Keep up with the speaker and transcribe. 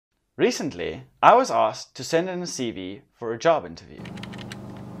Recently, I was asked to send in a CV for a job interview.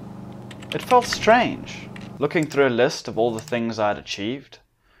 It felt strange, looking through a list of all the things I'd achieved.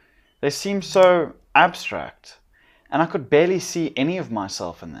 They seemed so abstract, and I could barely see any of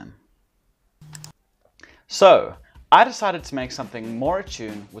myself in them. So, I decided to make something more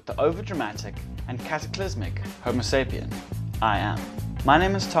attuned with the overdramatic and cataclysmic Homo sapien I am. My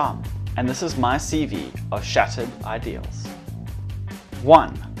name is Tom, and this is my CV of shattered ideals.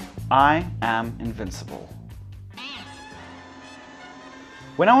 1. I am invincible.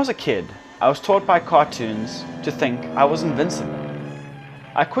 When I was a kid, I was taught by cartoons to think I was invincible.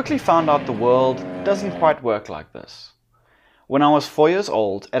 I quickly found out the world doesn't quite work like this. When I was 4 years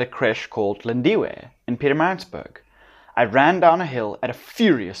old at a creche called Lindiwe in Pietermaritzburg, I ran down a hill at a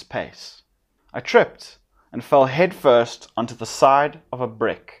furious pace. I tripped and fell headfirst onto the side of a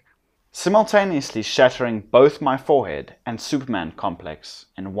brick, simultaneously shattering both my forehead and Superman complex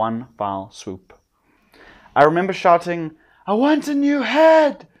in one foul swoop. I remember shouting, "I want a new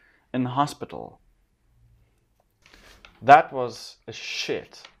head!" in the hospital. That was a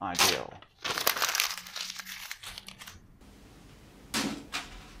shit ideal.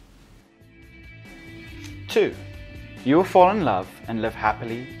 2. You will fall in love and live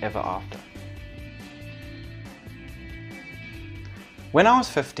happily ever after. When I was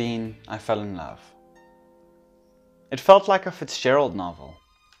 15, I fell in love. It felt like a Fitzgerald novel.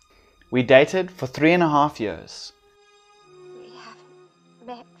 We dated for 3.5 years. We haven't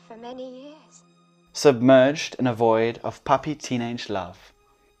met for many years. Submerged in a void of puppy teenage love.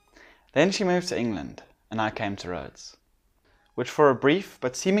 Then she moved to England and I came to Rhodes, which for a brief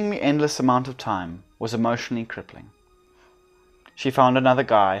but seemingly endless amount of time was emotionally crippling. She found another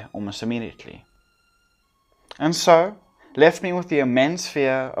guy almost immediately, and so left me with the immense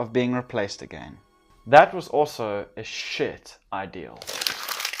fear of being replaced again. That was also a shit ideal.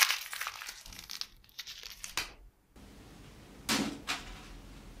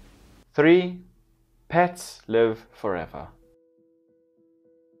 3. Pets live forever.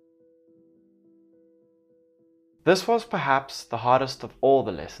 This was perhaps the hardest of all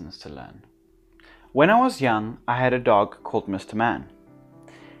the lessons to learn. When I was young, I had a dog called Mr. Man.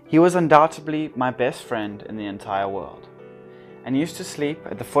 He was undoubtedly my best friend in the entire world, and used to sleep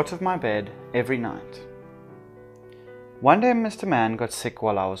at the foot of my bed every night. One day Mr. Man got sick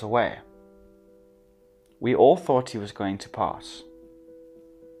while I was away. We all thought he was going to pass.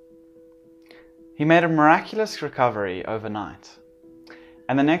 He made a miraculous recovery overnight,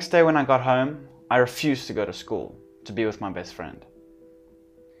 and the next day when I got home, I refused to go to school to be with my best friend.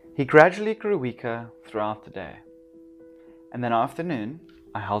 He gradually grew weaker throughout the day, and that afternoon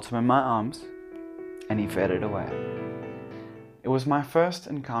I held him in my arms and he faded away. It was my first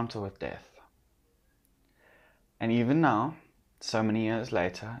encounter with death, and even now, so many years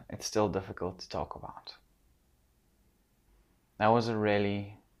later, it's still difficult to talk about. That was a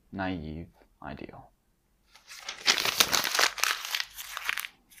really naive ideal.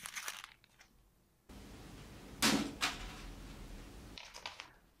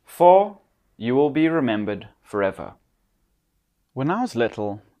 4. You will be remembered forever. When I was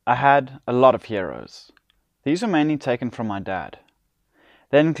little, I had a lot of heroes. These were mainly taken from my dad.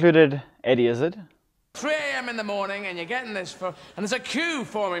 They included Eddie Izzard. 3 a.m. in the morning and you're getting this and there's a queue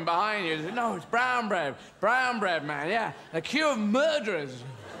forming behind you. No, it's brown bread, man, yeah. A queue of murderers.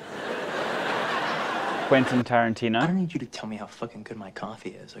 Quentin Tarantino. I don't need you to tell me how fucking good my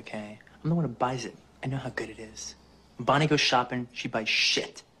coffee is, okay? I'm the one who buys it. I know how good it is. When Bonnie goes shopping, she buys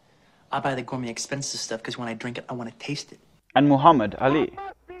shit. I buy the gourmet expensive stuff because when I drink it, I want to taste it. And Muhammad Ali.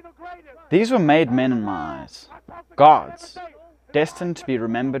 These were made men in my eyes. Gods, destined to be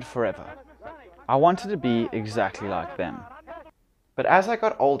remembered forever. I wanted to be exactly like them. But as I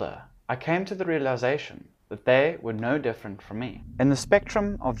got older, I came to the realization that they were no different from me. In the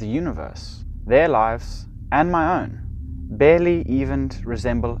spectrum of the universe, their lives and my own barely even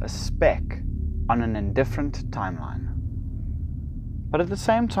resemble a speck on an indifferent timeline. But at the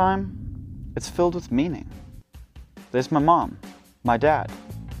same time, it's filled with meaning. There's my mom, my dad,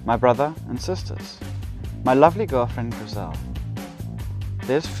 my brother and sisters, my lovely girlfriend Grizel.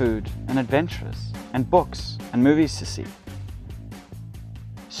 There's food and adventures and books and movies to see.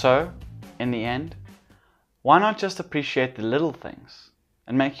 So, in the end, why not just appreciate the little things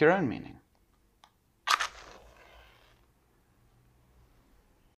and make your own meaning?